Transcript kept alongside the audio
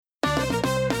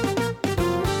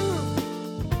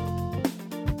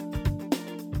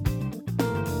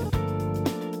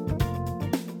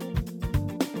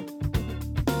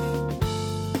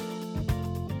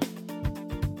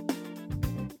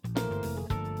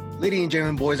Ladies and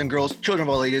gentlemen, boys and girls, children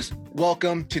of all ages,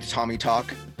 welcome to the Tommy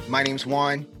Talk. My name's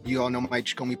Juan. You all know my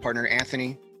Chikomi partner,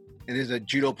 Anthony. And this is a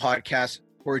judo podcast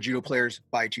for judo players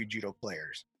by two judo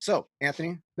players. So, Anthony,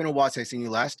 it's been a while since I've seen you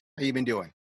last. How you been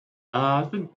doing? I've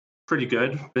been pretty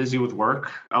good, busy with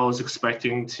work. I was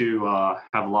expecting to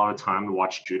have a lot of time to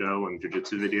watch judo and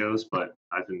jiu-jitsu videos, but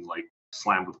I've been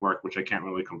slammed with work, which I can't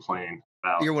really complain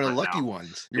about. You're one of the right lucky now.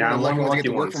 ones. You're one of the lucky ones that get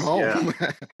to work from home.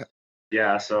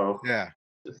 Yeah, so Yeah.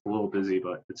 it's a little busy,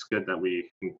 but it's good that we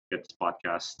can get this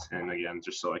podcast, and again,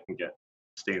 just so I can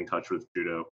stay in touch with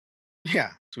judo. Yeah,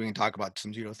 so we can talk about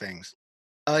some judo things.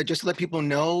 Just to let people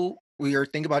know, we are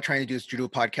thinking about trying to do this judo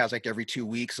podcast like every 2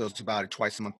 weeks, so it's about a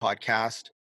twice a month podcast.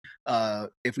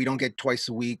 If we don't get twice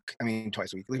a week,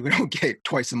 if we don't get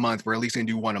twice a month, we're at least gonna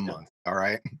do one a month. All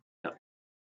right. Yep.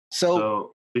 So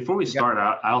So before we start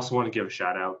out, I also want to give a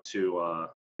shout out to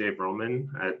Dave Roman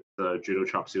at the Judo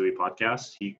Chop Suey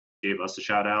podcast. He gave us a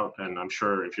shout out, and I'm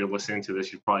sure if you're listening to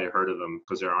this, you've probably heard of them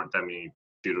because there aren't that many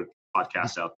judo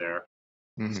podcasts out there,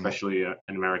 especially an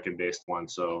American-based one.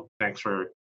 So thanks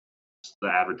for the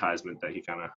advertisement that he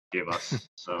kind of gave us.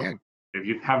 So Yeah. if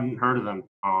you haven't heard of them,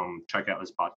 check out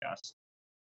his podcast.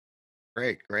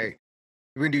 Great. We're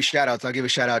gonna do shout outs. I'll give a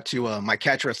shout out to my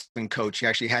catch wrestling coach. He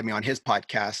actually had me on his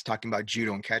podcast talking about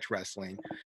judo and catch wrestling.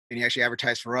 And he actually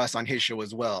advertised for us on his show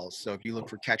as well. So if you look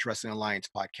for Catch Wrestling Alliance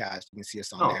podcast, you can see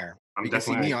us on there. I'm you can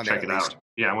see definitely me gonna on there check at it least. out.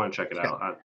 Yeah, I want to check it out.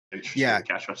 I'm interested in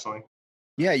catch wrestling.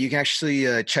 Yeah, you can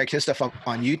actually check his stuff up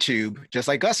on YouTube, just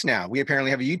like us now. We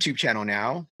apparently have a YouTube channel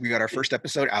now. We got our first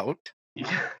episode out.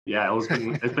 Yeah,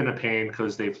 it's been a pain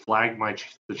because they flagged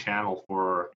the channel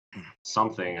for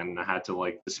something, and I had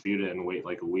to dispute it and wait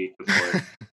a week before it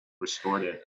restored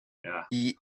it.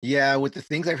 Yeah. Yeah, with the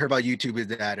things I've heard about YouTube is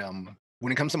that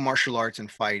when it comes to martial arts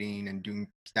and fighting and doing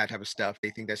that type of stuff,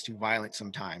 they think that's too violent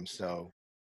sometimes. So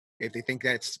if they think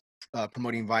that's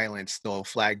promoting violence, they'll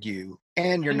flag you,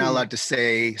 and you're not allowed to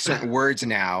say certain words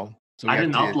now. So I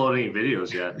didn't upload any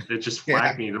videos yet. It just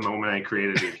flagged me the moment I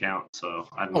created the account. So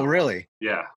I don't know. Oh, really?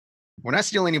 Yeah. We're not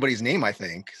stealing anybody's name, I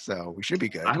think, so we should be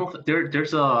good. I don't.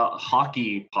 There's a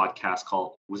hockey podcast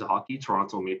called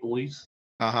Toronto Maple Leafs.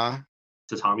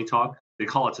 Tatami Talk. They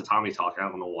call it Tatami Talk. I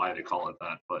don't know why they call it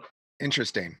that, but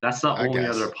interesting. That's the only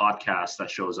other podcast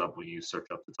that shows up when you search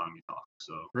up Tatami Talk.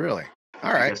 So really,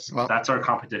 all right. Well, that's our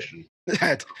competition.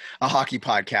 That's a hockey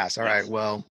podcast. All right.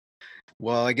 Well,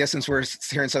 I guess since we're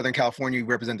here in Southern California, we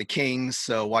represent the Kings,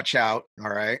 so watch out.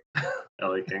 All right.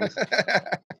 LA Kings.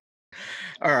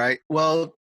 All right.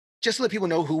 Well, just to let people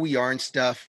know who we are and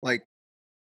stuff.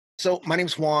 So my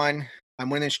name's Juan. I'm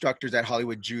one of the instructors at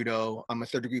Hollywood Judo. I'm a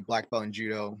third degree black belt in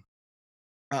judo.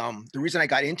 The reason I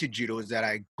got into judo is that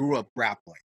I grew up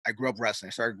grappling. I grew up wrestling.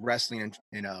 I started wrestling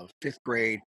in fifth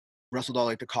grade, wrestled all the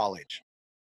way to college.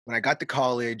 When I got to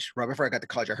college, right before I got to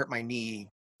college, I hurt my knee.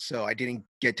 So I didn't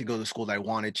get to go to the school that I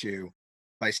wanted to,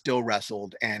 but I still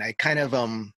wrestled. And I kind of,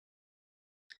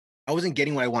 I wasn't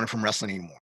getting what I wanted from wrestling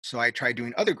anymore. So I tried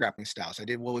doing other grappling styles. I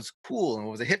did what was cool and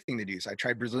what was a hip thing to do. So I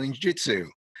tried Brazilian Jiu-Jitsu,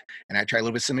 and I tried a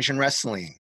little bit of submission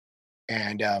wrestling.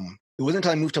 And it wasn't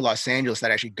until I moved to Los Angeles that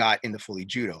I actually got into fully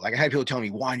judo. I had people tell me,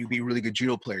 Juan, you'd be a really good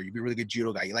judo player. You'd be a really good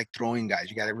judo guy. You like throwing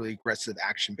guys. You got a really aggressive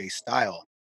action-based style.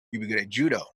 You'd be good at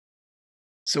judo.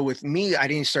 So with me, I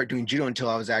didn't start doing judo until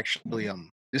I was actually,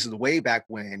 this is way back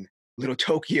when Little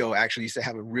Tokyo actually used to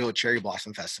have a real cherry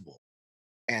blossom festival.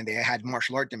 And they had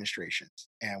martial art demonstrations.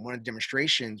 And one of the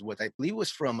demonstrations was, I believe,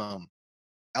 was from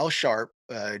L Sharp,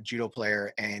 a judo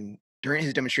player. And during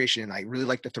his demonstration, I really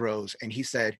liked the throws. And he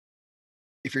said,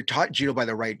 if you're taught judo by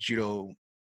the right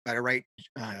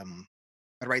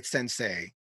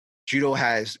sensei, judo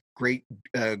has great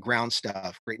ground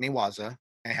stuff, great newaza,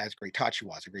 and it has great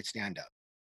tachiwaza, great stand-up.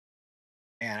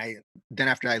 And then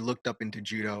after I looked up into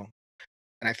judo,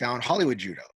 and I found Hollywood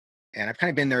Judo. And I've kind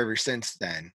of been there ever since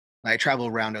then. I travel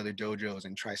around other dojos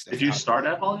and try stuff. Did you start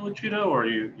at Hollywood Judo, or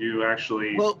you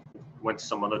actually went to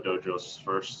some other dojos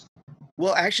first?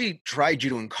 Well, I actually tried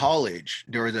judo in college.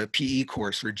 There was a PE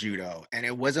course for judo, and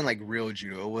it wasn't like real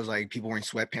judo. It was like people wearing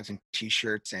sweatpants and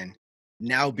t-shirts. And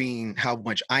now, being how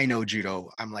much I know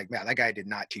judo, I'm like, man, that guy did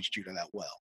not teach judo that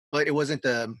well. But it wasn't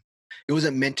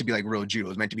meant to be like real judo. It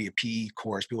was meant to be a PE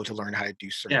course, people to learn how to do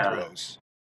certain throws.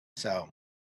 So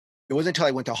it wasn't until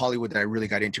I went to Hollywood that I really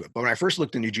got into it. But when I first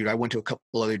looked into judo, I went to a couple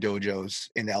other dojos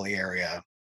in the LA area.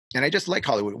 And I just like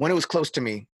Hollywood. When it was close to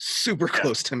me, super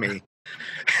close to me.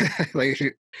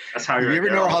 That's how if you ever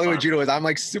know where Hollywood Judo is, I'm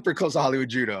like super close to Hollywood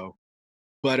Judo.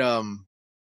 But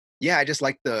I just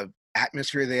like the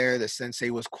atmosphere there. The sensei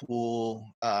was cool.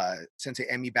 Sensei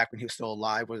Emmy, back when he was still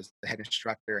alive, was the head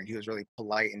instructor, and he was really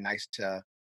polite and nice to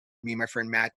me and my friend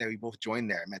Matt, that we both joined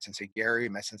there. I met Sensei Gary,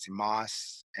 met Sensei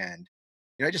Moss, and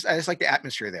I just like the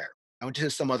atmosphere there. I went to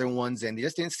some other ones, and they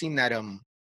just didn't seem that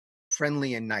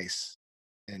friendly and nice.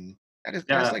 And I just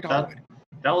Yeah, liked that Hollywood.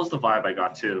 that was the vibe I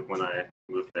got too when I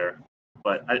moved there.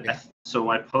 But Yeah. so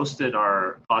I posted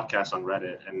our podcast on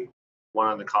Reddit, and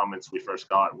one of the comments we first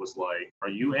got was like, "Are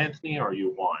you Anthony or are you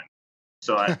Juan?"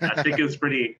 So I think it's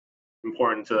pretty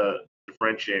important to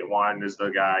differentiate. Juan is the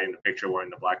guy in the picture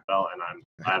wearing the black belt, and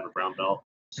I have a brown belt.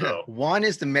 So Juan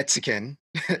is the Mexican.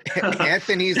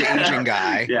 Anthony's the Asian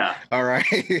guy. yeah, All right.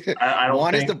 I don't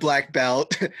Juan is the think. black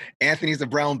belt. Anthony's the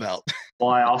brown belt. Well,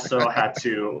 I also had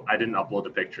to. I didn't upload the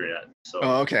picture yet, so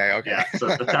Oh, okay. Okay. yeah. So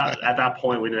at that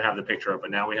point, we didn't have the picture up,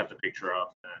 but now we have the picture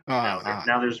up. And uh, uh,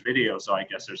 now there's video, so I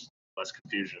guess there's less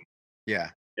confusion.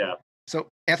 yeah. Yeah. So,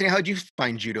 Anthony, how did you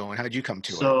find judo and how did you come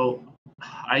to it? So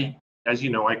as you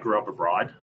know, I grew up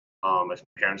abroad. My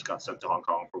parents got sent to Hong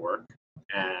Kong for work,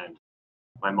 and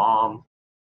my mom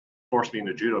forced me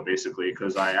into judo basically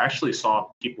because I actually saw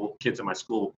kids in my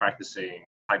school practicing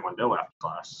Taekwondo after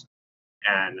class.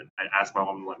 And I asked my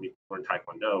mom to let me learn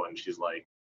Taekwondo, and she's like,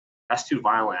 "That's too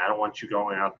violent. I don't want you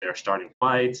going out there starting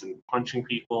fights and punching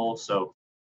people. So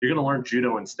you're gonna learn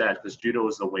judo instead, because judo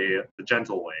is the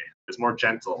gentle way. It's more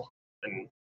gentle." And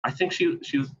I think she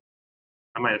was.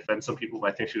 I might offend some people,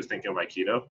 but I think she was thinking of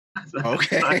Aikido.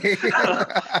 Okay.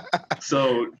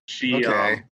 so she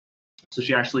Okay. so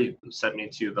she actually sent me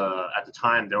to at the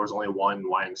time there was only one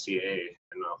YMCA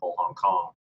in the whole Hong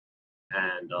Kong,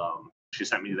 and she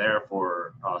sent me there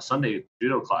for Sunday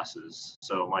judo classes.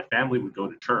 So my family would go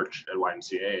to church at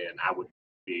YMCA, and I would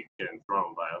be getting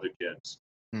thrown by other kids.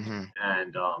 Hmm.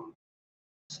 And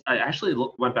I actually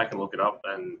went back and looked it up,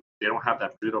 and they don't have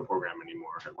that judo program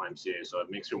anymore at YMCA. So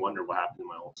it makes me wonder what happened to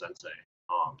my old sensei.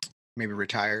 Um, Maybe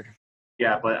retired.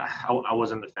 yeah, but I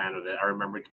wasn't a fan of it. I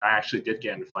remember I actually did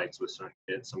get in fights with some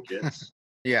kids,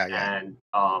 Yeah. Yeah. and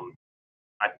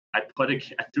I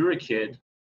threw a kid,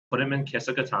 put him in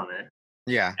Kisakatame,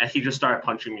 Yeah. and he just started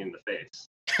punching me in the face.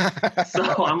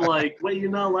 So I'm like, wait,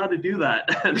 you're not allowed to do that.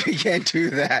 You can't do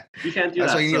that. You can't do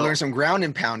That's why that. you need to So learn some ground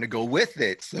and pound to go with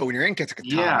it. So when you're in yeah.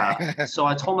 Ketsugatame. So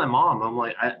I told my mom, I'm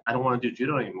like, I don't want to do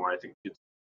judo anymore. I think it's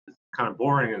kind of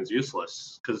boring and it's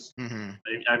useless. Because Hmm.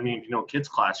 I mean, kids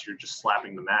class, you're just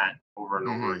slapping the mat over and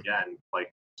over Hmm. again,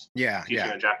 like Yeah. teaching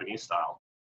Yeah. a Japanese style,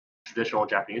 traditional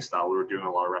Japanese style. We were doing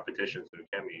a lot of repetitions in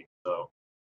Ukemi. So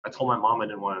I told my mom I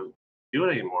didn't want to do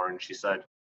it anymore, and she said,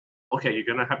 okay, you're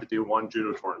gonna have to do one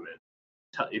judo tournament.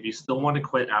 If you still want to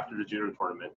quit after the judo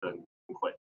tournament, then you can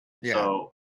quit. Yeah.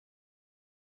 So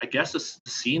I guess the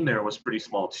scene there was pretty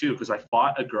small too, because I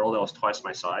fought a girl that was twice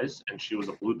my size, and she was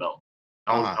a blue belt.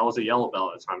 Uh-huh. I was a yellow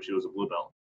belt at the time. She was a blue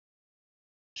belt.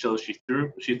 So she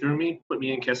threw me, put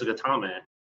me in Kesugatame,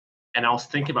 and I was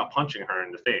thinking about punching her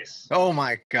in the face. Oh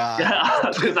my God.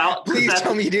 Yeah, Please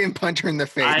tell me you didn't punch her in the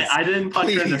face. I didn't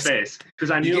punch her in the Please. face because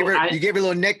I You knew gave her a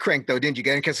little neck crank though, didn't you?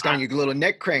 Get in Ketsugatame, you did a little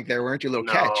neck crank there, weren't you? A little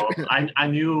catch. no, I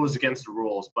knew it was against the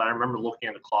rules, but I remember looking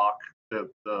at the clock, the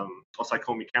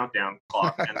Osaikomi countdown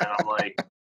clock, and then I'm like,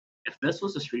 if this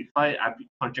was a street fight, I'd be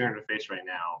punching her in the face right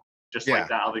now, just Yeah. like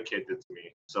that other kid did to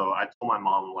me. So I told my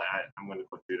mom, like, I'm going to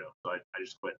quit judo. So I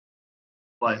just quit.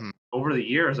 But Mhm. over the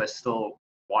years, I still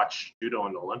watched judo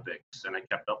in the Olympics, and I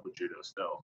kept up with judo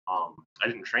still. I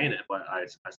didn't train it, but I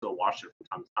still watched it from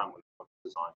time to time when it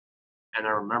was on. And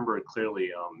I remember it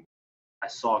clearly. I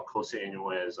saw Kosei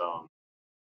Inoue's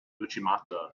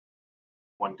Uchimata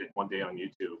one day on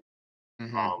YouTube.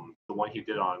 Mhm. The one he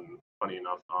did on, funny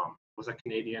enough, was a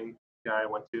Canadian guy I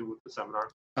went to with the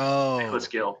seminar. Nicholas Oh,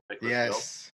 Gill.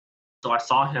 yes. So I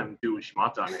saw him do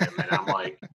Uchimata on him, and I'm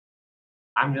like,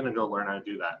 I'm gonna go learn how to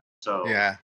do that. So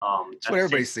Yeah. That's at what the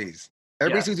everybody same, sees. yeah,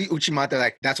 Everybody sees the Uchimata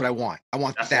like that's what I want. I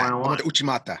want that's what that. I I want want. the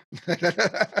Uchimata.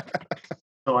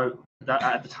 So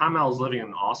at the time I was living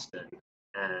in Austin,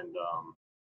 and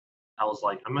I was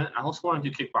like, I also want to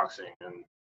do kickboxing and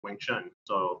Wing Chun.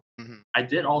 So Mhm. I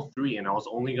did all three, and I was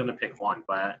only gonna pick one,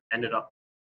 but I ended up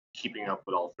keeping up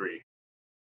with all three.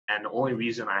 And the only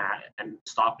reason and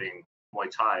stopping Muay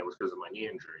Thai was because of my knee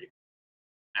injury,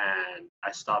 and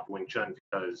I stopped Wing Chun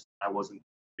because I wasn't a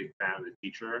big fan of the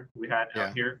teacher we had out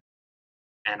Yeah. here,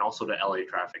 and also the LA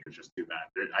traffic is just too bad.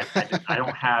 I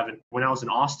don't have. When I was in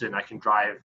Austin, I can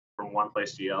drive from one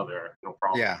place to the other, no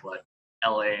problem. Yeah. But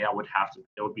LA, I would have to.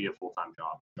 It would be a full time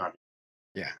job driving.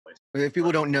 Yeah. Place. But if people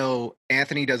But don't know,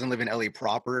 Anthony doesn't live in LA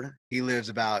proper. He lives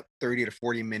about 30 to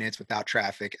 40 minutes without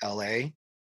traffic, LA.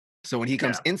 So when he yeah,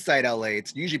 comes inside LA,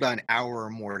 it's usually about an hour or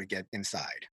more to get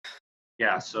inside.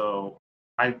 yeah. So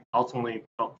I ultimately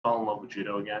fell in love with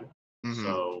judo again. Hmm.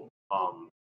 So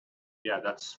yeah,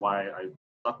 that's why I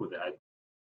stuck with it.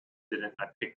 didn't. I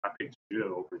picked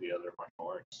judo over the other martial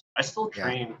arts. I still Yeah.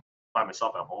 train by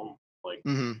myself at home, like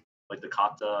Hmm. like the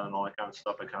kata and all that kind of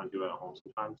stuff. I kind of do at home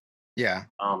sometimes. Yeah.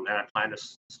 And I plan to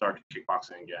start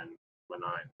kickboxing again when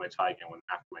I tie again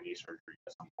after my knee surgery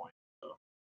at some point. So,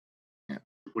 Yeah.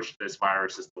 which this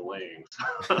virus is delaying.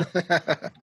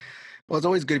 Well, it's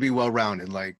always good to be well-rounded.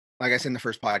 Like I said in the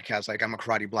first podcast, like I'm a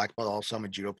karate black belt. Also, I'm a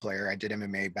judo player. I did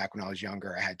MMA back when I was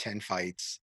younger. I had 10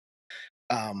 fights.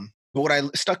 But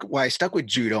why I stuck with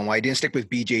judo and why I didn't stick with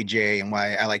BJJ and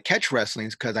why I like catch wrestling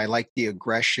is because I like the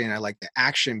aggression. I like the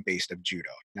action based of judo.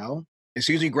 You know, as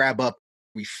soon as we grab up,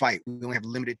 we fight. We only have a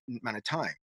limited amount of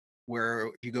time. Where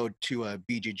if you go to a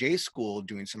BJJ school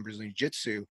doing some Brazilian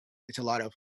jiu-jitsu, it's a lot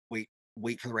of wait,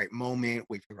 wait for the right moment,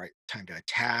 wait for the right time to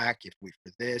attack. You have to wait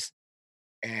for this,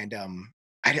 and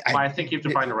Well, I think you have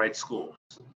to find the right school.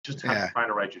 Just have to yeah, find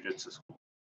the right jiu-jitsu school.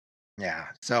 yeah.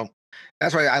 So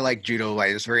that's why I like judo.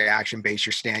 Like it's very action based.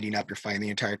 You're standing up, you're fighting the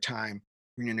entire time.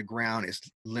 When you're in the ground, it's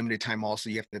limited time. Also,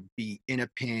 you have to be in a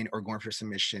pin or going for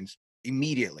submissions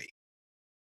immediately.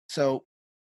 So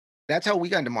that's how we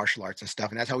got into martial arts and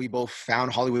stuff, and that's how we both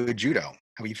found Hollywood Judo.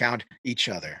 How we found each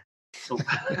other. So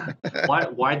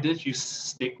why did you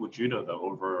stick with judo though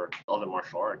over other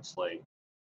martial arts? Like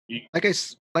you, Like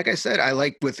I said, I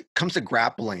like with comes to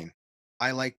grappling.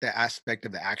 I like the aspect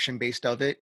of the action based of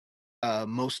it.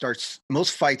 Most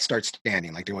fights start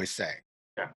standing, like they always say.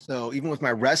 yeah, So even with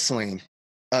my wrestling,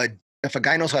 uh, if a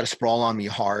guy knows how to sprawl on me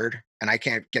hard and I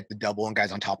can't get the double and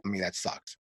guys on top of me, that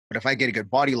sucks. But if I get a good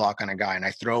body lock on a guy and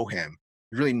I throw him,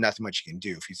 there's really nothing much you can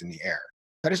do if he's in the air.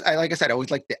 Like I said, I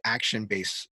always like the action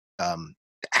based, the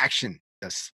action,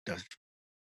 the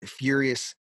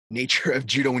furious nature of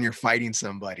judo when you're fighting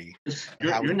somebody.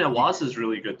 your Newaza is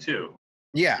really good too.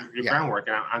 Yeah, Your yeah. groundwork,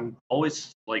 and I'm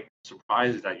always like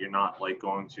surprised that you're not like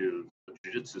going to a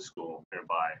jiu-jitsu school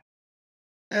nearby.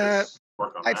 Uh, Just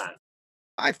work on I've that.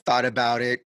 I've thought about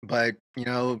it, but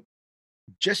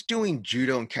just doing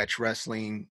judo and catch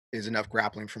wrestling is enough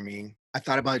grappling for me. I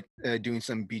thought about doing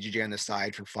some BJJ on the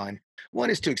side for fun. One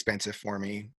is too expensive for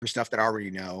me for stuff that I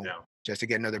already know, Yeah, just to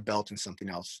get another belt and something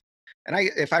else. And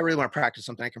if I really want to practice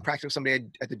something, I can practice with somebody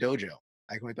at the dojo.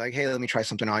 I can be like, hey, let me try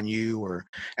something on you,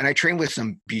 and I train with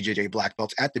some BJJ black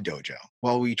belts at the dojo.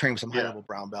 Well, we train with some high yeah. level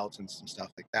brown belts and some stuff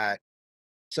like that.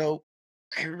 So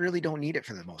I really don't need it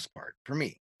for the most part for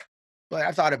me. But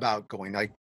I've thought about going.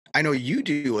 Like I know you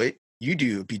do it. You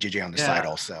do BJJ on the side Yeah,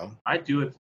 also, I do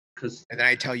it because and then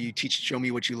I tell you, show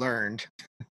me what you learned.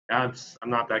 I'm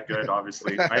not that good.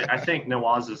 Obviously, I think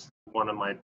Nawaz is one of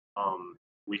my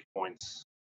weak points,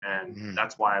 and Mhm.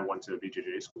 that's why I went to a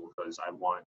BJJ school because I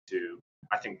want to.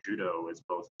 I think judo is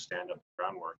both stand up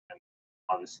groundwork and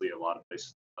obviously a lot of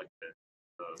places like the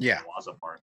Yeah, Nawaza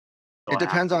part. So it I have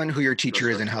depends to on who your go teacher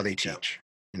is and how certified. they Yeah, teach.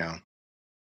 You know,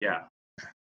 yeah.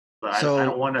 But I so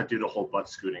don't want to do the whole butt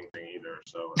scooting thing either.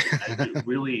 So it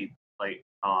really like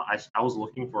I was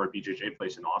looking for a BJJ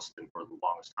place in Austin for the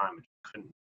longest time. And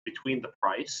couldn't between the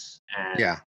price and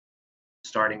yeah,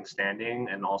 starting standing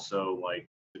and also like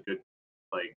the good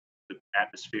like the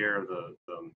atmosphere of the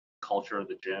culture of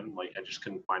the gym. Like I just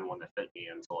couldn't find one that fit me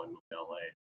until I moved to LA.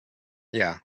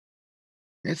 yeah,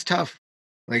 it's tough.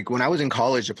 Like when I was in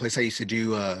college, the place I used to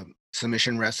do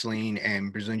submission wrestling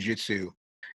and Brazilian Jiu-Jitsu,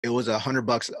 it was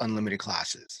 $100 unlimited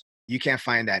classes. You can't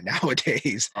find that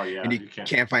nowadays, Oh and yeah, you you can't.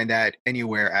 can't find that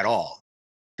anywhere at all.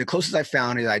 The closest I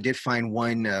found is I did find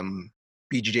one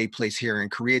BJJ place here in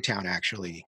Koreatown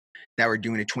actually that were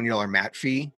doing a $20 mat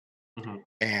fee, Mhm.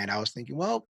 and I was thinking,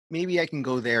 well, maybe I can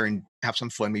go there and have some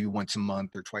fun, maybe once a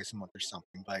month or twice a month or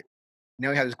something. But now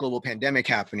we have this global pandemic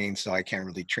happening, so I can't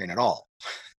really train at all.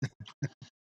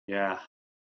 Yeah,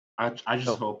 I just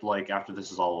So hope like after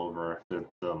this is all over,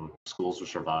 the schools will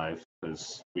survive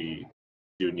because we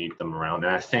do need them around.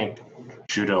 And I think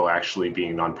judo actually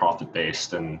being nonprofit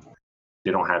based and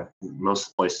they don't have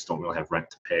most places don't really have rent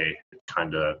to pay. It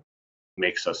kind of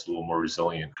makes us a little more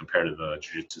resilient compared to the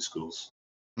jiu-jitsu schools.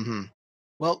 mhm.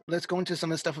 Well, let's go into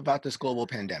some of the stuff about this global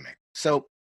pandemic. So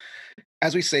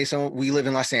as we say, so we live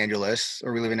in Los Angeles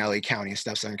or we live in LA County and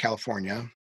stuff, Southern California.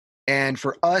 And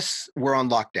for us, we're on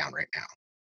lockdown right now.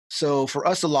 So for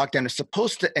us, the lockdown is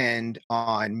supposed to end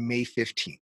on May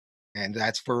 15th. And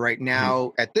that's for right Mhm.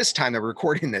 now, at this time that we're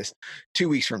recording this, 2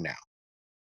 weeks from now.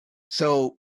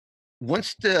 So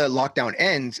once the lockdown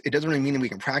ends, it doesn't really mean that we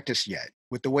can practice yet.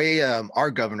 With the way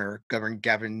our Governor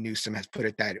Gavin Newsom, has put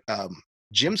it, that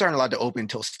gyms aren't allowed to open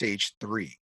until stage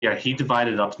 3. Yeah, he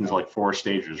divided up into like 4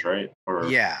 stages, right? Or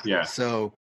Yeah. yeah,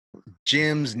 So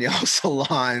gyms, nail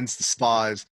salons, the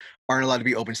spas aren't allowed to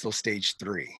be open until stage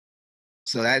 3.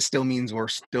 So that still means we're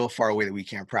still far away that we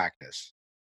can't practice.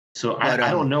 So But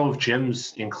I don't know if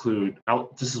gyms include.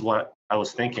 This is what I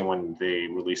was thinking when they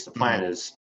released the plan.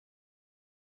 Is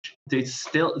they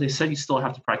said you still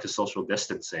have to practice social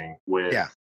distancing with yeah,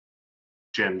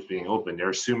 gyms being open. They're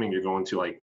assuming you're going to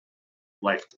like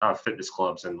fitness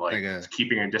clubs and like like a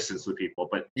keeping your distance with people.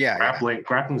 But yeah.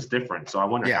 grappling's different. So I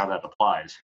wonder Yeah. how that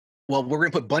applies. Well, we're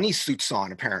gonna put bunny suits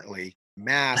on apparently,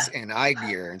 masks and eye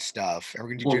gear and stuff, and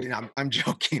we're gonna do. Well, And I'm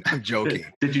joking. I'm joking.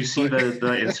 did you see But the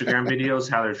Instagram videos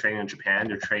how they're training in Japan?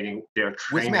 They're with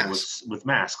training masks. with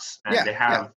masks, and Yeah,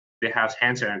 yeah. they have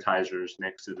hand sanitizers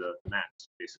next to the mats I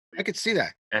basically, could see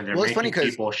that. and they're Well, it's funny making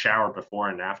because people shower before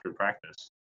and after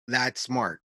practice. that's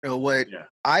smart. What Yeah.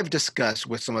 I've discussed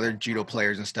with some other judo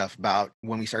players and stuff about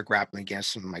when we start grappling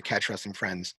against some of my catch wrestling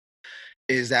friends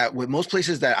is that with most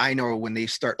places that I know when they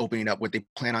start opening up, what they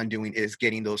plan on doing is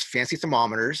getting those fancy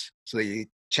thermometers so that you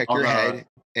check Oh, your head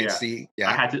and yeah. see.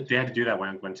 Yeah. They had to do that when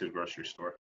I went to the grocery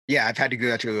store. Yeah, I've had to go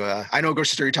that to. I know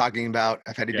grocery store you're talking about.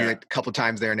 I've had to do Yeah. it a couple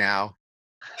times there now.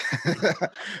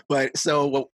 But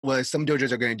so what some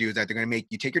dojos are going to do is that they're going to make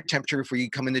you take your temperature before you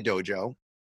come in the dojo.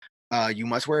 You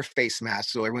must wear a face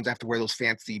mask, so everyone's have to wear those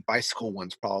fancy bicycle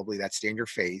ones probably that stay in your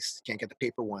face. Can't get the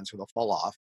paper ones or they'll fall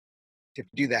off. You have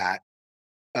to do that.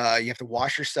 You have to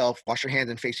wash yourself, wash your hands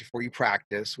and face before you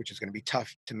practice, which is going to be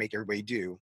tough to make everybody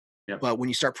do. Yep. But when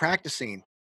you start practicing,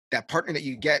 that partner that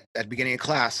you get at the beginning of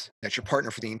class, that's your partner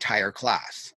for the entire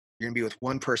class. You're going to be with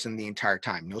one person the entire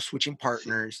time. No switching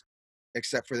partners,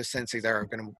 except for the senseis that are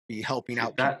going to be helping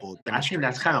out people. I think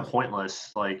that's kind of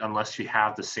pointless, like unless you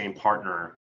have the same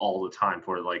partner all the time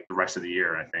for like the rest of the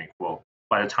year. I think. Well,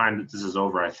 by the time that this is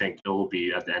over, I think it will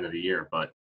be at the end of the year.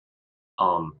 But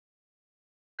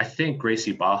I think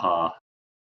Gracie Baja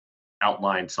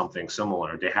outlined something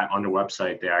similar. They had on their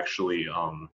website. They actually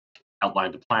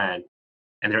outlined the plan,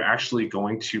 and they're actually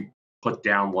going to put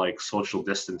down like social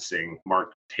distancing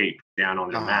marked tape down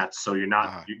on their mats, so you're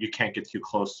not you can't get too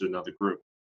close to another group.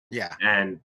 Yeah.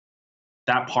 And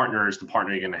that partner is the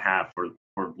partner you're going to have for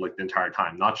like the entire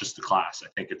time, not just the class. I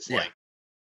think it's like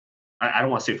I don't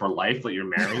want to say for life that you're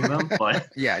marrying them, but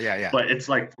yeah. But it's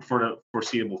like for the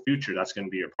foreseeable future, that's going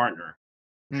to be your partner.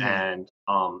 Mhm.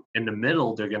 And in the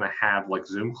middle, they're going to have like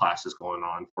Zoom classes going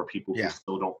on for people who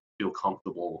still don't feel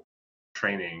comfortable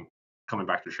coming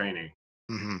back to training.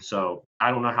 Mm-hmm. So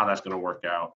I don't know how that's going to work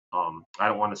out. I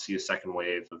don't want to see a second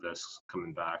wave of this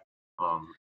coming back.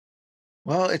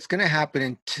 Well, it's going to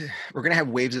happen. We're going to have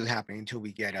waves of it happening until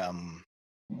we get a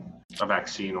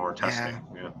vaccine or testing.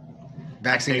 Yeah.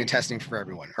 Vaccine and testing for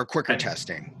everyone, or quicker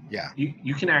testing. Yeah.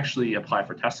 You can actually apply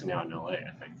for testing now in LA,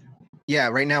 I think. Yeah,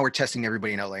 right now we're testing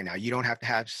everybody in LA now. You don't have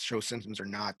to show symptoms or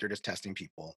not. They're just testing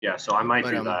people. Yeah, so I might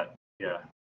do that. Yeah.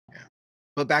 Yeah.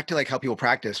 But back to like how people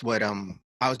practice, what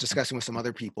I was discussing with some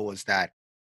other people is that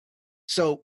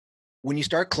so when you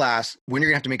start class, when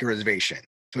you're gonna have to make a reservation.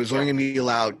 So there's only gonna be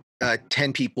allowed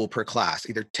 10 people per class,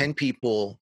 either 10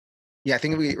 people. Yeah, I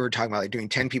think we were talking about like doing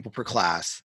 10 people per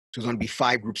class. So there's going to be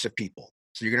 5 groups of people.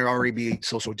 So you're going to already be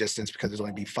social distance because there's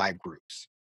only be 5 groups.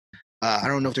 I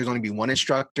don't know if there's only be 1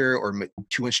 instructor or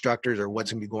 2 instructors or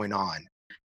what's going to be going on.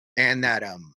 And that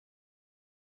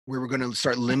we were going to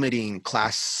start limiting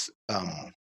class,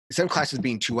 instead of classes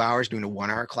being 2 hours, doing a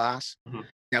 1-hour class. Mm-hmm.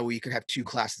 That way you could have 2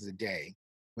 classes a day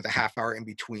with a half hour in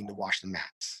between to wash the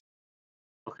mats.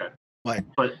 Okay. But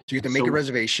so you have to make a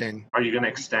reservation. Are you going to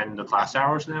extend the class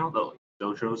hours now, the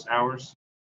dojo's hours?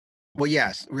 Well,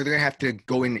 yes, we're going to have to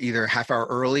go in either a half hour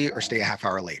early or stay a half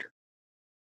hour later.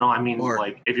 No, I mean,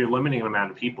 like if you're limiting the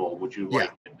amount of people, would you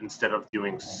like instead of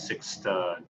doing 6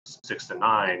 to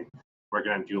 9, we're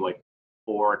going to do like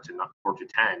 4 to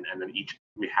 10, and then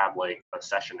we have like a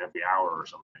session every hour or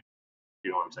something.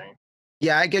 You know what I'm saying?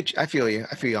 Yeah, I feel you.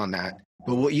 I feel you on that.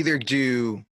 But we'll either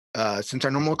do since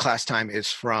our normal class time is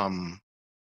from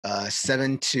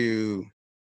 7 to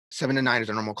 9 is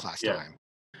our normal class time.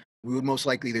 We would most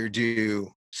likely either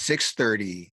do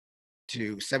 6:30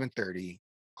 to 7:30,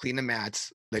 clean the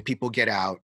mats, let people get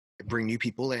out, bring new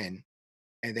people in,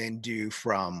 and then do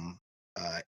from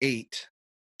 8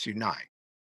 to 9.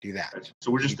 Do that.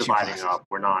 So we're just dividing up.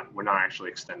 We're not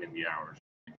actually extending the hours.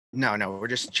 No, we're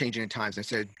just changing the times.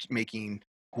 Instead of making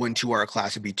 1 2-hour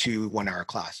class, it'd be 2 1-hour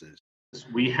classes.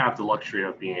 We have the luxury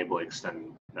of being able to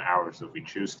extend the hours if we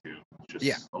choose to.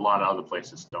 Just a lot of other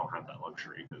places don't have that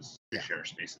luxury because they share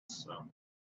spaces. So.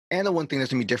 And the one thing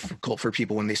that's going to be difficult for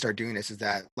people when they start doing this is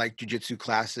that, like jiu-jitsu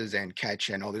classes and catch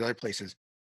and all the other places,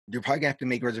 you're probably going to have to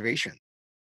make a reservation.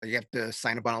 You have to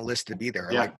sign up on a list to be there.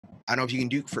 Like, I don't know if you can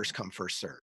do first come, first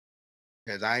serve.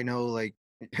 Because I know, like,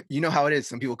 you know how it is.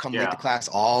 Some people come late to class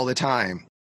all the time.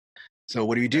 So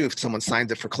what do you do if someone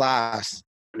signs up for class,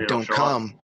 don't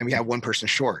come, and we have one person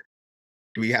short?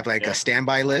 Do we have like Yeah. a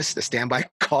standby list, a standby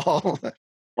call?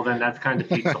 Well, then that kind of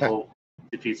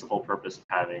defeats the whole purpose of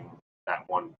having that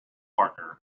one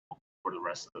partner for the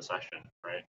rest of the session,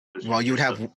 right? Well,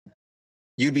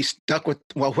 you'd be stuck with,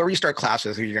 well, whoever you start class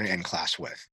with, who you're going to end class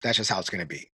with. That's just how it's going to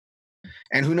be.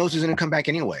 And who knows who's going to come back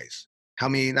anyways? How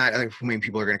many, not how many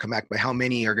people are going to come back, but how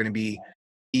many are going to be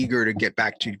eager to get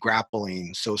back to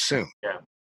grappling so soon? Yeah.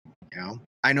 You know,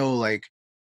 I know like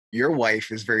your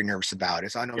wife is very nervous about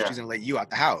it. So I know Yeah. she's going to let you out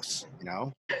the house, you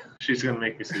know? She's going to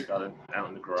make me sleep out in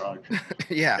the garage.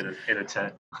 Yeah. In a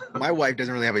tent. My wife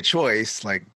doesn't really have a choice.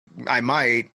 Like, I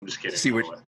might. I'm just kidding. See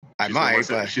what I she's might,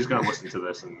 but she's gonna listen to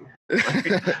this and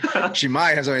she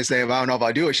might have something to say. But I don't know if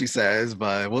I'll do what she says,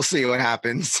 but we'll see what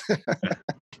happens.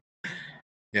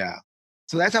 Yeah.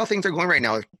 So that's how things are going right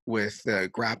now with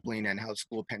grappling and how the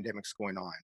school pandemic's going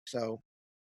on. So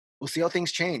we'll see how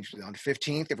things change on the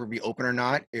 15th, if we'll be open or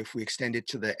not. If we extend it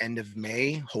to the end of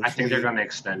May, hopefully. I think they're going to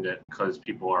extend it because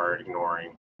people are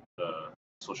ignoring the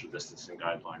social distancing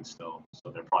guidelines still.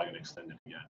 So they're probably going to extend it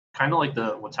again. Kind of like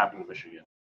what's happening in Michigan.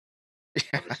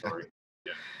 Story.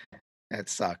 Yeah. That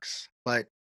sucks. But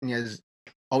you know,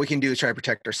 all we can do is try to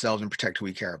protect ourselves and protect who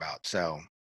we care about. So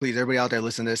please, everybody out there,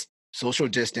 listen to this. Social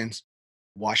distance,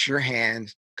 wash your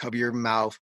hands, cover your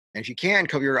mouth. And if you can,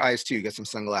 cover your eyes too. Get some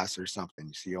sunglasses or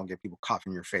something so you don't get people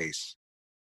coughing in your face.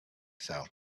 So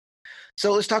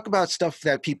let's talk about stuff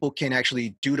that people can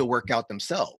actually do to work out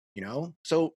themselves, you know?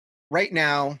 So right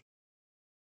now,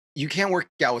 you can't work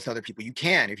out with other people. You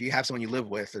can if you have someone you live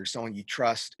with or someone you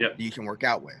trust that you can work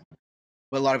out with.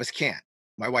 But a lot of us can't.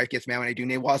 My wife gets mad when I do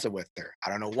Newaza with her. I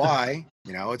don't know why.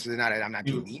 You know, it's not. I'm not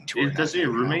doing meat to her. Does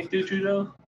your roommate do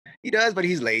judo? He does, but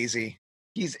he's lazy.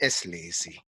 He's as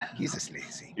lazy. You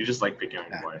just like picking on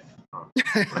your wife. Huh?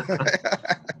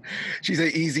 She's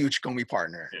an easy uchikomi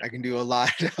partner. Yeah. I can do a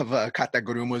lot of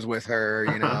katagurumas with her.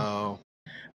 You know,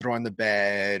 throw on the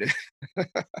bed.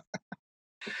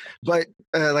 But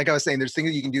like I was saying, there's things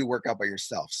that you can do to work out by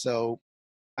yourself. So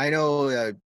I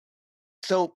know.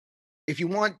 So if you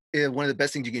want, one of the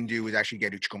best things you can do is actually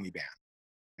get uchikomi band.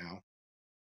 You know,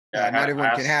 not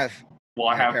everyone can have. Well,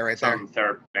 I have right some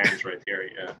bands right here.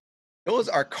 Yeah. Those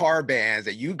are car bands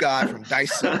that you got from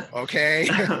Daiso, okay?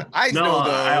 I know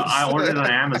those. I ordered on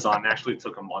Amazon. It actually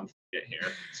took a month to get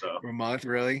here. So a month,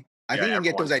 really? I think you can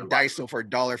get those at Daiso for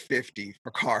 $1.50 for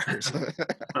cars.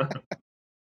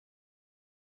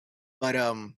 But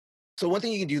so one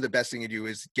thing you can do, the best thing to do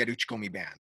is get uchikomi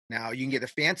band. Now you can get the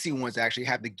fancy ones that actually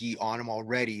have the gi on them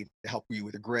already to help you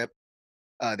with the grip.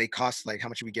 They cost like, how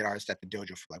much did we get ours at the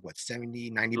dojo for? Like what, 70,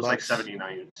 90 bucks? Like 70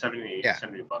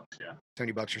 bucks, yeah.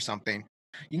 70 bucks or something.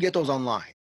 You can get those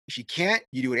online. If you can't,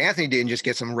 you do what Anthony did and just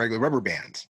get some regular rubber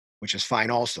bands, which is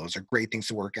fine also. Those are great things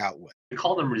to work out with. We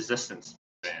call them resistance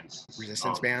bands.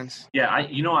 Resistance bands? Yeah,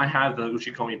 I have the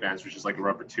uchikomi bands, which is like a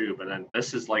rubber tube, and then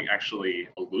this is like actually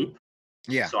a loop.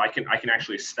 Yeah. So I can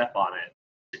actually step on it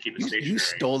to keep it stationary. You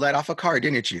stole that off a car,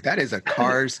 didn't you? That is a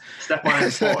car's. Step on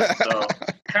it. So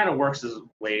it kind of works as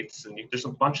weights, and there's a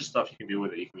bunch of stuff you can do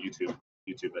with it. You can YouTube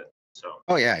it. So.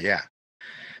 Oh yeah.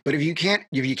 But if you can't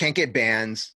get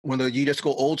bands, you just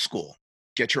go old school.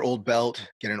 Get your old belt,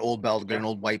 get an old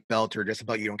white belt, or just a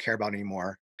belt you don't care about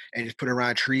anymore, and just put it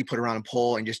around a tree, put it around a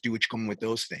pole, and just do what you come with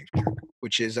those things,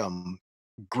 which is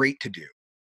great to do.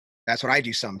 That's what I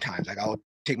do sometimes. Like I'll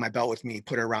take my belt with me,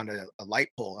 put it around a light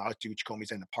pole. I'll do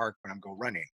uchikomis in the park when I'm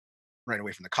running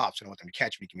away from the cops. I don't want them to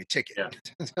catch me, give me a ticket.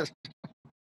 Yeah.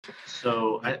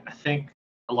 So I think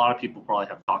a lot of people probably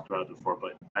have talked about it before,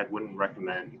 but I wouldn't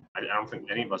recommend. I don't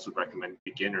think any of us would recommend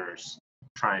beginners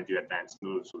try and do advanced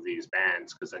moves with these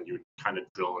bands, because then you would kind of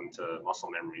drill into muscle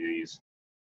memory these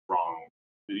wrong.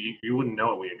 You wouldn't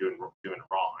know it when you're doing it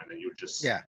wrong, and then you would just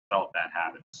develop bad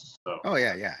habits. So. Oh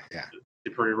yeah.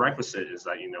 The prerequisite is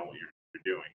that you know what you're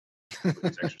doing with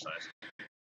these exercises.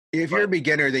 If you're a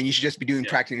beginner, then you should just be doing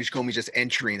practicing uchikomi, just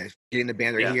entering it, getting the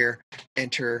band right here,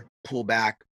 enter, pull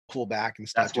back and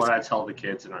stuff. That's what I tell the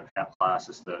kids in our class,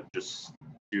 is to just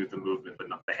do the movement, but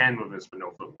not the hand movements, but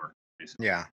no footwork, basically.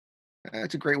 Yeah.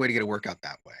 That's a great way to get a workout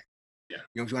that way. Yeah.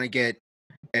 You know, if you want to get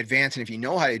advanced, and if you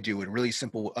know how to do it, a really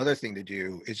simple other thing to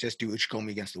do is just do uchikomi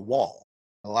against the wall.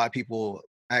 A lot of people,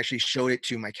 I actually showed it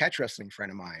to my catch wrestling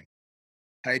friend of mine.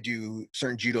 I do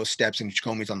certain judo steps and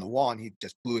uchikomis on the wall, and he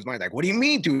just blew his mind. Like, what do you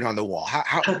mean do it on the wall?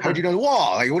 How do you do it on the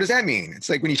wall? Like, what does that mean? It's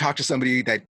like when you talk to somebody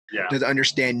that doesn't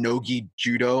understand no-gi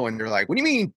judo, and they're like, what do you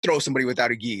mean throw somebody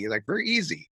without a gi? Like, very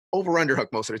easy.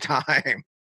 Over-underhook most of the time.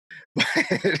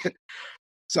 But,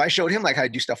 so I showed him like how to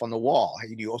do stuff on the wall, how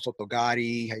you do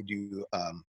osotogari, how you do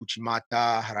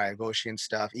uchimata, haraigoshi and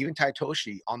stuff, even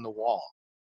taitoshi on the wall.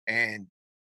 And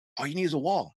all you need is a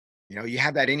wall. You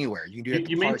have that anywhere. You can do it at the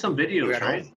You made park. some You can do it videos, at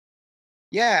right? home.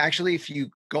 Yeah, actually, if you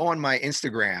go on my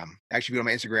Instagram, actually go to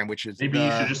my Instagram, which is Maybe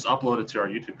you should just upload it to our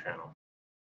YouTube channel.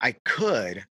 I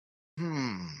could.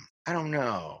 I don't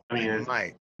know. I I mean,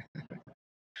 might.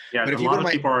 yeah, But a if you go lot to of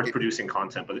my people are producing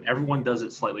content, but everyone does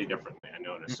it slightly differently. I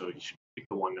noticed, so you should pick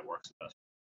the one that works the best.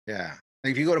 Yeah.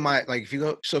 Like if you go to my if you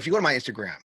go to my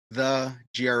Instagram, the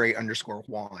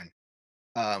GRA_Juan,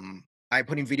 I'm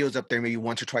putting videos up there maybe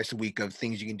once or twice a week of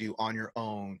things you can do on your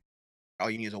own. All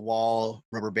you need is a wall,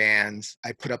 rubber bands.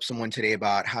 I put up someone today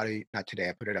about how to not today,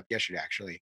 I put it up yesterday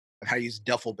actually, of how to use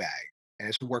duffel bag. And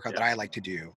it's a workout that I like to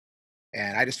do.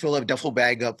 And I just fill a duffel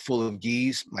bag up full of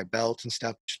gis, my belts and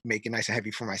stuff, just make it nice and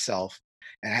heavy for myself.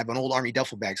 And I have an old army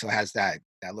duffel bag, so it has that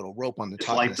little rope on the It's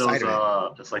top, like the side those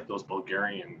of it. it's like those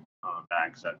Bulgarian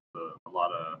bags that a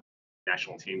lot of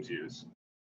national teams use.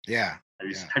 Yeah.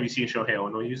 Have you seen Shohei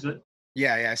Ono use it?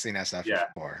 Yeah, I've seen that stuff Yeah.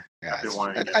 before. I've Yeah, been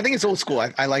wanting to get I think it's old school.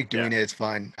 I like doing Yeah. it. It's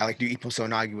fun. I like to do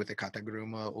Iposonagi with the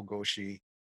Kataguruma, Ogoshi.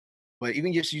 But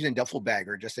even just using duffel bag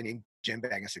or just any gym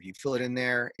bag and stuff, you fill it in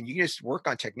there and you can just work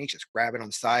on techniques. Just grab it on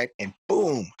the side and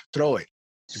boom, throw it.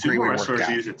 It's a great Sumo way to work wrestlers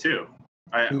out. use it too.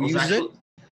 I Who was uses it? actually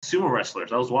sumo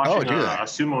wrestlers. I was Oh, watching do a that.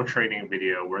 sumo training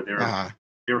video where Uh-huh.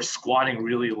 they were squatting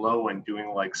really low and doing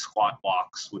like squat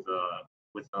walks with the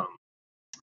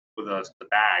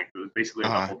bag. It was basically a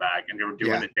duffel bag, and they were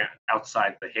doing it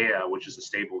outside the Heya, which is the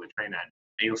stable they train at.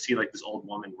 And you'll see like this old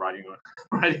woman riding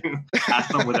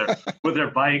past them with her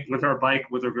bike,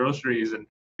 with her groceries, and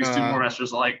these sumo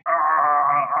wrestlers are like,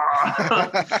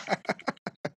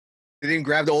 They didn't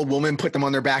grab the old woman, put them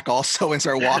on their back also, and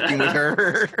start walking with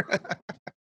her.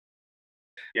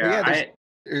 Yeah,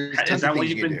 there's tons of things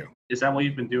you can do. Is that what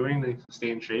you've been doing to stay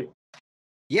in shape?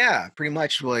 Yeah, pretty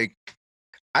much. Like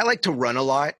I like to run a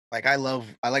lot. Like I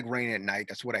like running at night.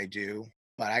 That's what I do.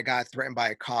 But I got threatened by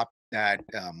a cop that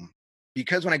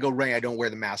because when I go running, I don't wear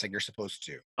the mask like you're supposed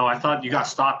to. Oh, I thought you got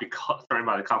stopped threatened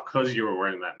by the cop because you were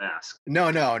wearing that mask. No.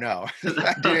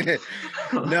 I didn't.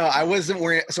 No, I wasn't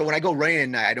wearing. So when I go running at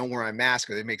night, I don't wear my mask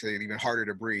because it makes it even harder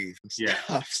to breathe and stuff.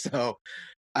 Yeah. So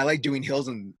I like doing hills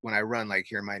and when I run, like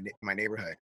here in my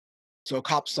neighborhood. So a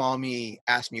cop saw me,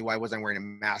 asked me why wasn't I wearing a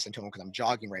mask, and told him because I'm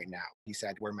jogging right now. He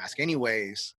said I'd wear a mask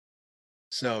anyways.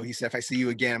 So he said if I see you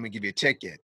again, I'm gonna give you a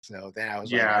ticket. So then I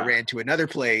was like, I ran to another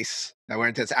place. I went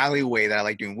into this alleyway that I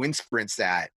like doing wind sprints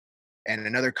at. And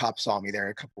another cop saw me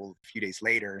there a few days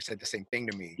later, said the same thing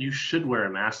to me. You should wear a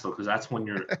mask though, because that's when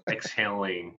you're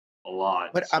exhaling a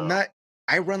lot. But I'm not.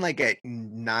 I run like at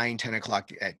 9, 10 o'clock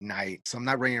at night, so I'm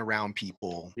not running around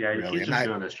people. Yeah, really. he's just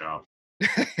doing this job.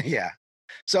 Yeah.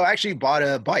 So I actually bought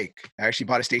a bike. I actually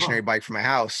bought a stationary bike for my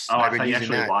house. Oh, I thought you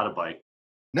actually bought a bike.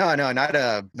 No, not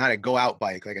a go out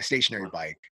bike, like a stationary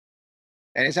bike.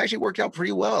 And it's actually worked out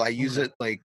pretty well. I use it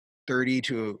like 30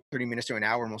 minutes to an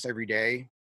hour almost every day.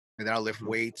 And then I'll lift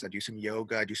weights. I do some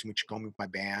yoga. I do some Uchikomi with my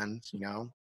bands,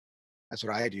 That's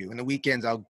what I do. And the weekends,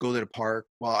 I'll go to the park.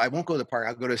 Well, I won't go to the park.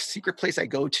 I'll go to a secret place I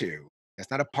go to.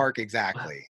 It's not a park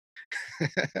exactly. All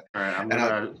right, I'm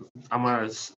gonna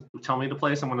tell me the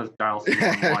place. I'm gonna dial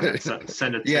 311 and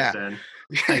send a tip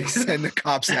in. Send the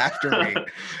cops after me.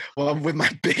 Well, I'm with my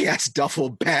big ass duffel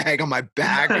bag on my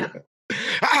back.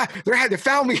 They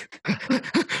found me.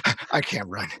 I can't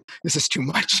run. This is too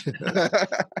much.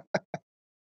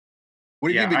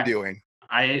 What have you been doing?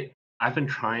 I've been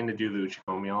trying to do the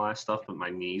Uchikomi, all that stuff, but my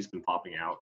knee's been popping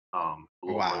out.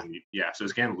 Wow. So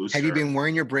it's getting looser. Have you been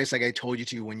wearing your brace like I told you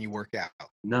to when you work out?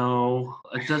 No,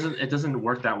 it doesn't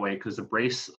work that way because the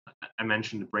brace I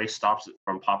mentioned, the brace stops it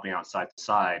from popping out side to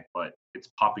side, but it's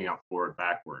popping out forward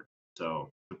backward. So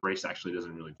the brace actually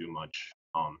doesn't really do much.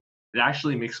 It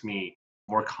actually makes me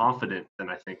more confident than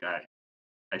I think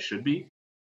I should be.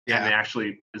 Yeah. And it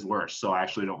actually is worse. So I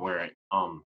actually don't wear it.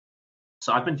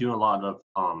 So I've been doing a lot of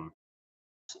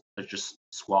just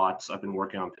squats. I've been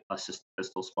working on assist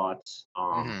pistol squats,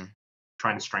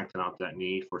 trying to strengthen out that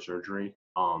knee for surgery.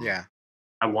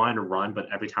 I wanted to run, but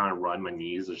every time I run, my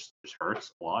knees just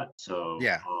hurts a lot. So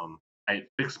I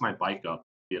fixed my bike up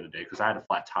the other day because I had a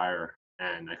flat tire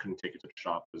and I couldn't take it to the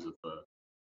shop because of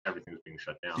everything was being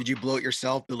shut down. Did you blow it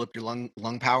yourself? Build up your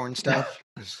lung power and stuff?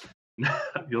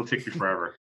 You'll take you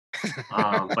forever.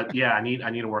 But yeah, I need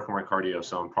to work on my cardio,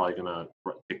 so I'm probably gonna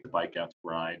take the bike out to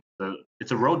ride.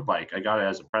 It's a road bike. I got it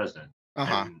as a present.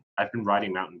 And I've been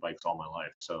riding mountain bikes all my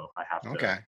life, so I have to.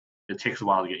 Okay. It takes a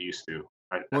while to get used to.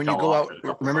 When you go out,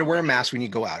 remember to wear a mask when you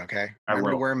go out. Okay.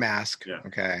 Remember to wear a mask. Yeah.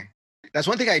 Okay. That's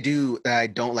one thing I do that I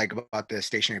don't like about the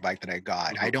stationary bike that I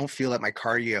got. I don't feel that my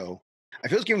cardio. I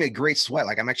feel it's giving me a great sweat.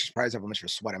 Like I'm actually surprised at how much of a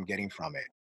sweat I'm getting from it.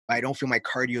 But I don't feel my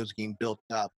cardio is getting built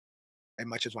up as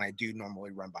much as when I do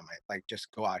normally run by just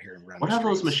go out here and run What the are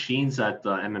those streets. machines that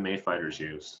the MMA fighters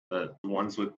use? The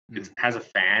ones with Mm. it has a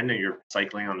fan and you're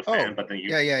cycling on the Oh, fan, but then you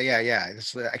yeah.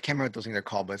 I can't remember what those things are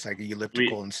called, but it's like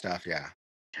elliptical we and stuff. Yeah.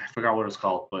 I forgot what it was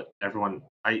called, but everyone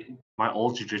my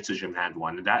old jiu-jitsu gym had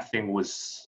one, and that thing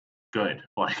was good.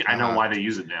 Like I know Uh-huh. why they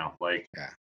use it now. Like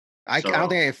Yeah. I don't so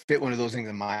think I fit one of those things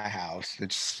in my house.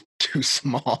 It's too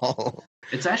small.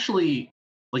 it's actually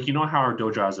like you know how our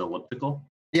dojo has an elliptical?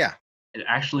 Yeah. It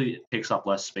actually takes up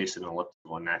less space than an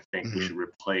elliptical, and I think we Hmm. should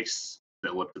replace the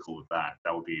elliptical with that.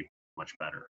 That would be much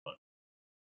better. But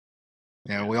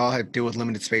Yeah. yeah, We all have to deal with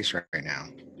limited space right now.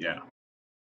 yeah.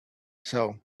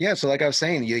 So yeah, so like I was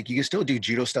saying, you can still do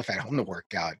judo stuff at home to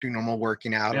work out, do normal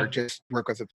working out, or Yeah. just work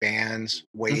with the bands,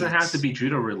 Doesn't have to weights. be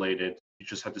judo related. You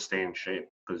just have to stay in shape.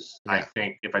 Because I Yeah.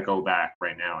 think if I go back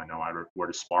right now, I know I were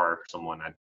to spar someone,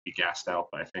 I'd be gassed out.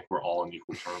 But I think we're all on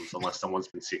equal terms, unless someone's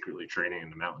been secretly training in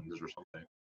the mountains or something.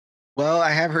 Well,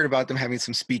 I have heard about them having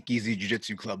some speakeasy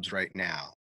jujitsu clubs right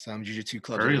now. Some jujitsu Oh,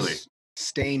 clubs are really? just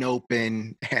staying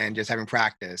open and just having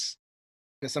practice.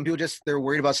 Because some people they're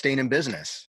worried about staying in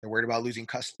business. They're worried about losing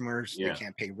customers. They Yeah.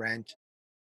 can't pay rent.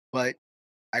 But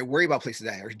I worry about places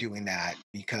that are doing that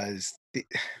because the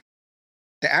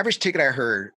average ticket I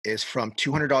heard is from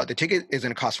 $200. The ticket is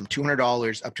going to cost from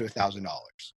 $200 up to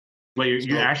 $1,000. Wait,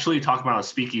 you're So actually talking about a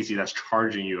speakeasy that's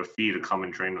charging you a fee to come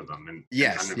and train with them, and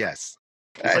yes, yes,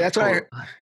 it's like that's what oh,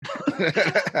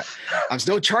 I. I'm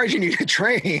still charging you to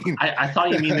train. I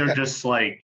thought you mean they're just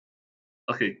like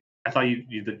okay. I thought you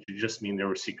just mean they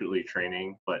were secretly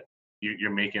training, but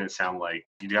you're making it sound like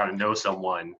you got to know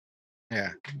someone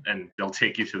Yeah. and they'll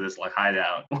take you to this like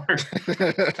hideout.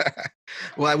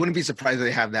 Well, I wouldn't be surprised if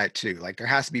they have that too. Like there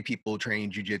has to be people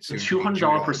training jujitsu and Two training hundred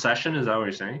dollar per judo. session? Is that what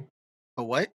you're saying? Oh,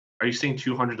 what? Are you saying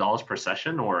 $200 per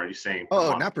session, or are you saying per Oh,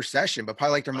 month? not per session, but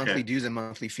probably like their monthly Okay. dues and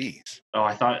monthly fees. Oh,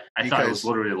 I thought it was Because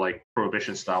literally like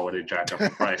prohibition style where they jack up the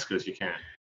price because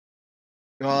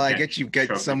well, you I can't get you get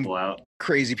choke some people out.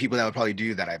 crazy people that would probably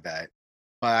do that, I bet.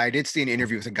 But I did see an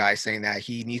interview with a guy saying that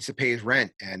he needs to pay his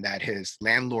rent and that his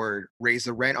landlord raised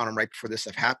the rent on him right before this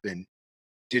stuff happened,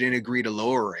 didn't agree to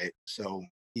lower it. So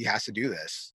he has to do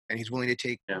this. And he's willing to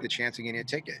take Yeah. the chance of getting a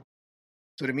ticket.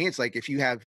 So to me, it's like if you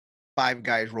have 5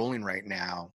 guys rolling right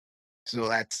now, so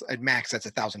that's at max, that's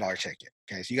 $1,000 ticket.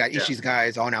 Okay. So you got each Yeah. of these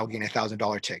guys all now getting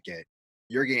 $1,000 ticket.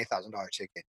 You're getting $1,000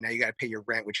 ticket. Now you got to pay your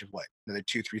rent, which is what, another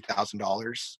 $2,000,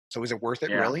 $3,000. So is it worth it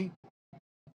Yeah. really?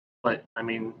 But I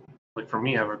mean, like for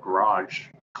me, I have a garage.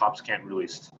 Cops can't really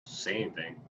say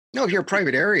anything. No, if you're a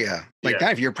private area like Yeah.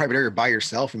 that, if you're a private area by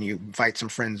yourself and you invite some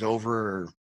friends over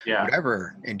or Yeah.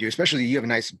 whatever and do, especially you have a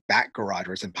nice back garage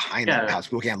where it's in behind that Yeah. house,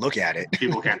 people can't look at it.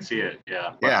 People can't see it.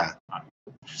 Yeah. But Yeah.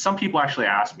 some people actually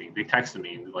asked me. They texted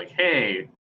me like, "Hey,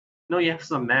 no, you have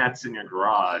some mats in your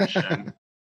garage," and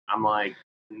I'm like,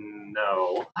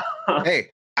 "No." Hey,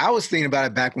 I was thinking about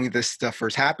it back when this stuff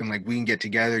first happened. Like we can get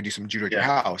together, do some judo at your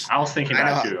Yeah. house. I was thinking I know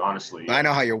that how, too, honestly. but I Yeah.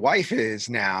 know how your wife is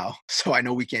now, so I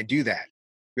know we can't do that.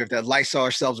 We have to Lysol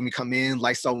ourselves when we come in,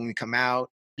 Lysol when we come out.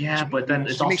 Yeah, but then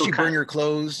it's She makes also you burn kind. your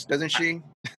clothes, doesn't she?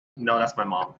 No, that's my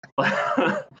mom.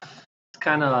 It's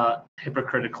kind of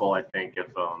hypocritical, I think, if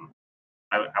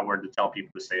I were to tell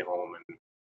people to stay home and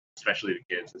especially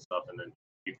the kids and stuff, and then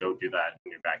you go do that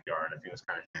in your backyard. I think it's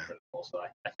kind of hypocritical. So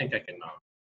I think I can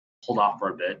hold off for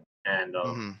a bit. And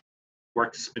Hmm.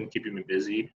 work's been keeping me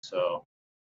busy. So,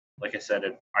 like I said,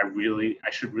 if I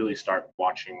should really start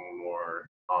watching more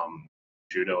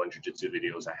judo and jujitsu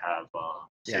videos. I have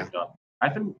Yeah. saved up. I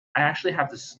actually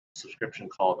have this subscription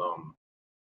called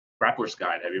Grappler's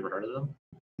Guide. Have you ever heard of them?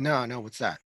 No, no, what's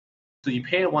that? So you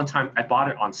pay it one time. I bought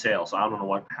it on sale, so I don't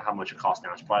know how much it costs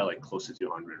now. It's probably like close to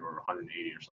 200 or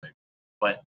 180 or something.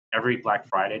 But every Black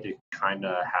Friday they kind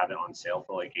of have it on sale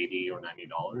for like $80 or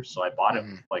 $90. So I bought it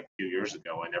Hmm. like 2 years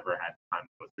ago. I never had time to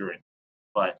go through it.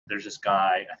 But there's this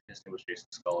guy. I think his name was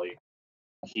Jason Scully.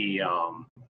 He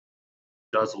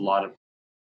does a lot of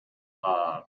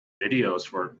videos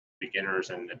for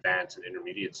beginners and advanced and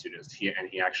intermediate students. He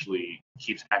actually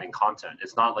keeps adding content.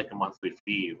 It's not like a monthly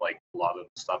fee like a lot of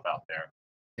the stuff out there.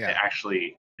 It Yeah.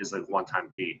 actually is a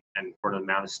one-time fee, and for the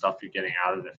amount of stuff you're getting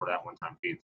out of it for that one-time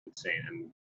fee, it's insane.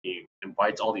 And he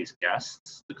invites all these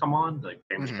guests to come on, like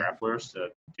famous Hmm. grapplers,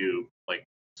 to do like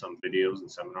some videos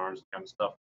and seminars and kind of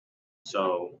stuff.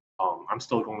 So I'm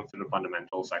still going through the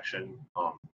fundamental section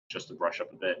just to brush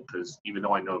up a bit because even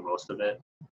though I know most of it,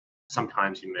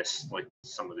 sometimes you miss like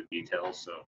some of the details.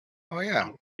 So Oh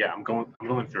yeah. yeah, I'm going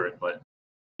through it, but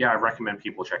yeah, I recommend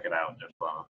people check it out if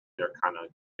they're kind of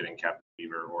getting cabin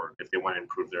fever or if they want to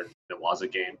improve their Waza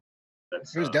game.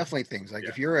 That's There's definitely things like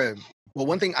if you're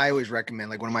one thing I always recommend,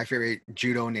 like one of my favorite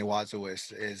judo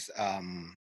newazoists is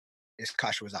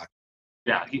Kashiwazaki.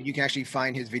 Yeah, You can actually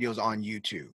find his videos on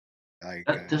YouTube.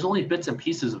 Like, there's only bits and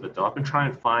pieces of it though. I've been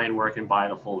trying to find where I can buy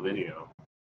the full video.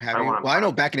 have you? Well, I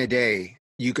know back in the day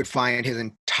you could find his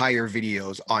entire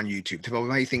videos on YouTube.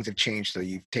 Many things have changed, so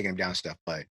you've taken him down stuff.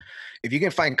 But if you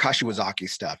can find Kashiwazaki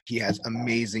stuff, he has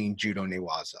amazing judo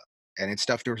newaza, and it's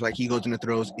stuff where like he goes into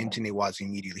throws into newaza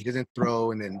immediately. He doesn't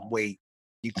throw and then wait.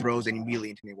 He throws and immediately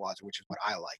into newaza, which is what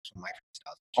I like. So my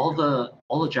styles.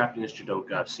 All the Japanese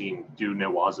judoka I've seen do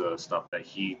newaza stuff that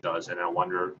he does, and I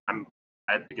wonder.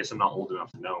 I guess I'm not old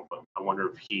enough to know, but I wonder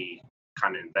if he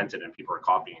kind of invented it and people are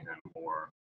copying him, or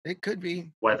it could be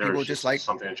whether people it's just like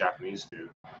something the Japanese do.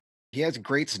 He has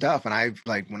great stuff, and I've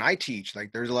like when I teach,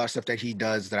 like there's a lot of stuff that he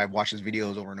does that I've watched his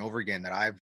videos over and over again that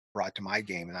I've brought to my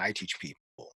game and I teach people.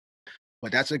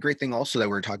 But that's a great thing also that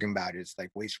we're talking about is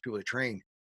like ways for people to train.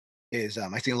 Is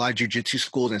I see a lot of jujitsu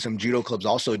schools and some judo clubs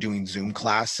also doing Zoom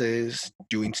classes,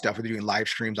 doing stuff. They're doing live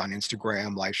streams on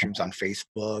Instagram, live streams on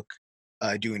Facebook,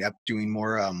 doing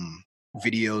more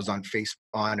videos on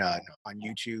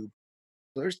YouTube.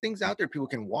 So there's things out there people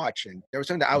can watch, and there was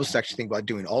something that I was actually thinking about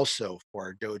doing also for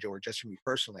our dojo, or just for me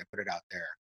personally. I put it out there,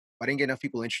 but I didn't get enough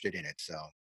people interested in it, so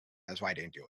that's why I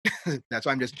didn't do it. That's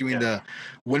why I'm just doing the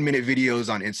 1 minute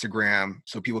videos on Instagram,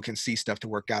 so people can see stuff to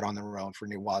work out on their own for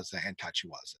Newaza and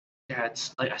Tachiwaza. Yeah,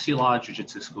 it's like I see a lot of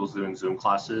jiu-jitsu schools doing Zoom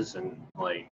classes, and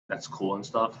like that's cool and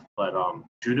stuff. But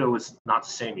judo is not the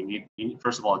same. You need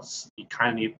first of all, you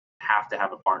kind of have to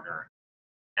have a partner.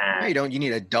 And no, you don't. You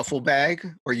need a duffel bag,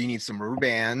 or you need some rubber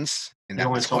bands. And there's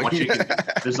only so much you can.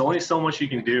 There's only so much you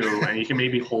can do, and you can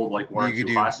maybe hold like one or two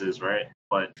classes, right?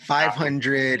 But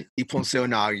 500 Ippon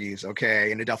Seonagis,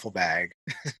 okay, in a duffel bag.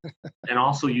 And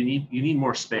also, you need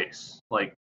more space.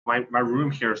 Like my room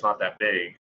here is not that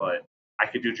big, but I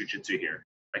could do jiu-jitsu here.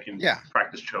 I can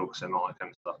practice chokes and all that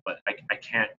kind of stuff, but I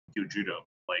can't do judo.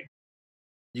 Like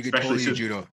you could totally do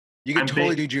judo. You can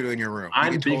totally do judo in your room.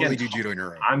 You can totally do judo in your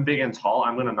room. I'm big and tall.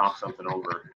 I'm gonna knock something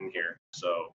over in here.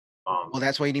 So. Well,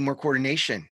 that's why you need more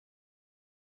coordination.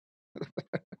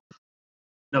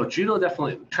 No, judo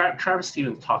definitely. Travis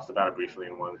Stevens talked about it briefly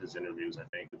in one of his interviews. I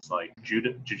think it's like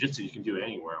jiu-jitsu. You can do it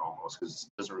anywhere almost because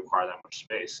it doesn't require that much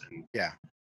space. And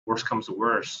worst comes to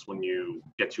worst, when you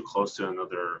get too close to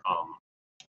another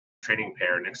training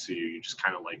pair next to you, you just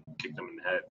kind of like kick them in the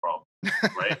head, probably,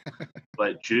 right?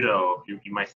 But judo, you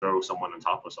might throw someone on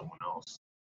top of someone else.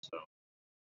 So.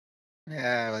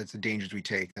 Yeah, that's the dangers we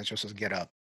take. That's just us get up.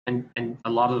 And a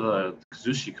lot of the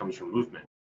kazushi comes from movement.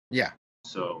 Yeah.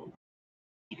 So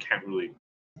you can't really.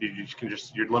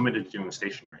 You're limited to doing the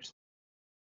stationary stuff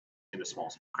in a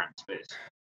small cramped space.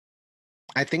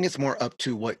 I think it's more up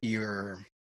to what you're.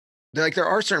 Like there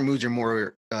are certain moves that are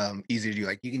more easy to do.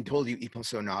 Like you can totally do Ippon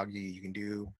Seonagi, you can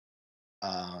do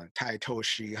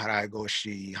Taitoshi,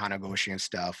 Haragoshi, Hanagoshi, and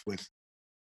stuff with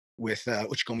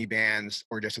uchikomi bands,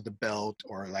 or just with the belt,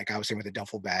 or like I was saying with a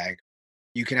duffel bag.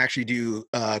 You can actually do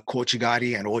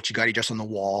kochigari and ochigari just on the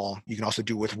wall. You can also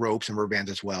do with ropes and rubber bands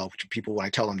as well. Which people, when I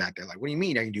tell them that, they're like, "What do you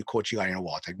mean I can do kochigari on a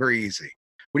wall?" It's like very easy.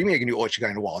 What do you mean I can do ochigari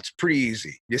on a wall? It's pretty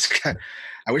easy.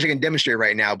 I wish I can demonstrate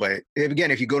right now, but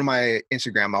if you go to my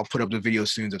Instagram, I'll put up the videos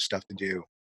soon of stuff to do.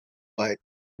 But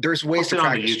there's ways to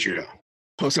practice judo.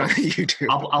 Post it on YouTube.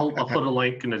 I'll put a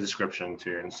link in the description to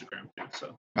your Instagram too.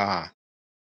 So.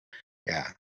 Yeah.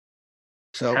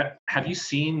 So have you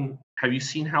seen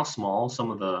how small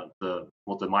some of the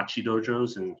machi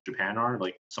dojos in Japan are?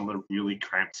 Like some of the really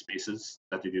cramped spaces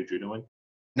that they do judo in?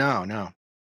 No.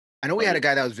 I know we had a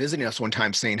guy that was visiting us one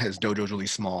time saying his dojo's really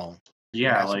small.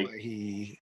 Yeah,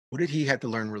 what did he have to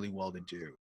learn really well to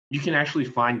do? You can actually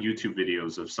find YouTube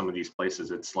videos of some of these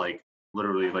places. It's like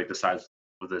literally like the size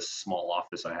of this small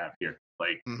office I have here.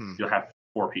 Like you'll have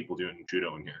 4 people doing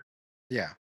judo in here.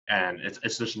 Yeah. And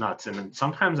it's just nuts. And then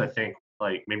sometimes I think,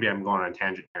 like, maybe I'm going on a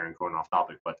tangent here and going off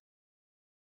topic, but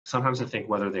sometimes I think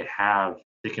whether they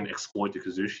can exploit the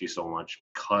kazushi so much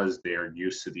because they're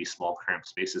used to these small cramped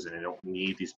spaces and they don't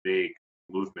need these big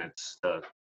movements to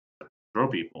throw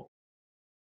people.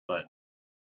 But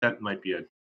that might be a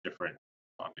different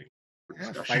topic.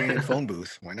 Yeah, fighting in a phone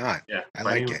booth. Why not? Yeah, I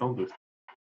like it. Phone booth.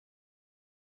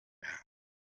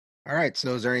 All right.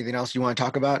 So is there anything else you want to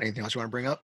talk about? Anything else you want to bring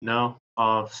up? No.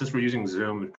 Since we're using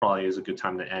Zoom, it probably is a good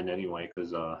time to end anyway,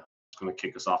 because it's going to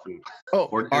kick us off in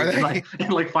in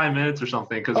like 5 minutes or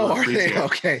something. Are they?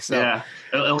 Okay. So yeah,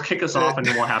 it'll kick us off, and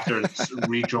then we'll have to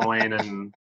rejoin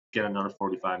and get another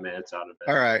 45 minutes out of it.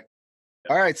 All right.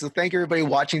 All right, so thank you everybody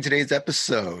watching today's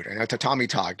episode. I know Tatami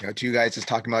Talk. Two guys just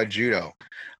talking about judo.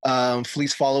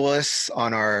 Please follow us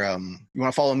on our. You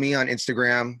want to follow me on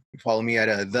Instagram? Follow me at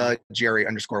the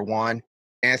Jerry_Juan.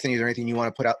 Anthony, is there anything you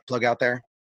want to plug out there?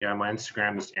 Yeah, my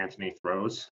Instagram is Anthony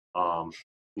Throws. We'll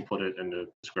put it in the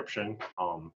description.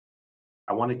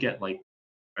 I want to get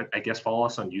I guess follow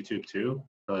us on YouTube too,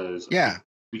 because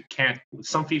we can't.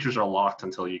 Some features are locked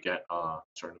until you get a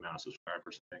certain amount of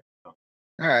subscribers. I think. So.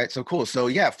 All right, so cool. So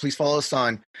yeah, please follow us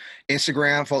on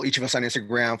Instagram. Follow each of us on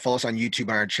Instagram. Follow us on YouTube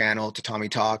on our channel, Tatami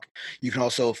Talk. You can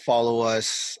also follow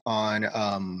us on.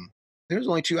 There's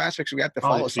only two aspects we have to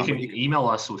follow us on. You can email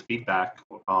us with feedback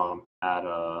at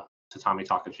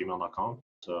tatamitalk@gmail.com.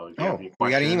 So if you have any questions, we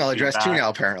got an email address too now,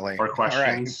 apparently. Or questions.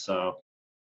 Right. So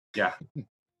yeah. All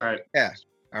right. Yeah.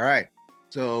 All right.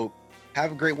 So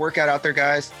have a great workout out there,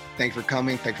 guys. Thanks for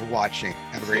coming. Thanks for watching.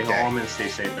 Have a great day. Stay home and stay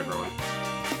safe, everyone.